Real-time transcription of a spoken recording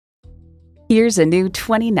Here's a new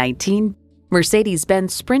 2019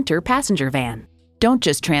 Mercedes-Benz Sprinter passenger van. Don't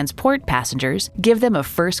just transport passengers, give them a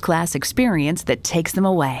first-class experience that takes them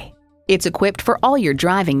away. It's equipped for all your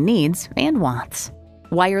driving needs and wants.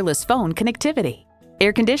 Wireless phone connectivity,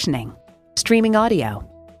 air conditioning, streaming audio,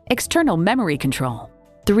 external memory control,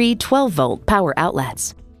 3 12-volt power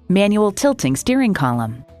outlets, manual tilting steering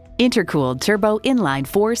column, intercooled turbo inline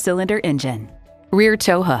 4-cylinder engine, rear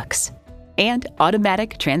tow hooks, and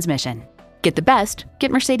automatic transmission. Get the best, get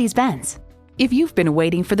Mercedes-Benz. If you've been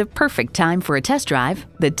waiting for the perfect time for a test drive,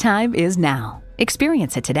 the time is now.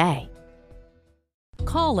 Experience it today.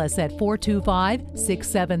 Call us at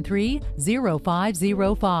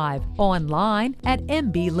 425-673-0505, online at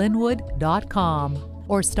mblynnwood.com,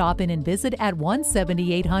 or stop in and visit at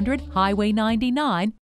 17800 Highway 99,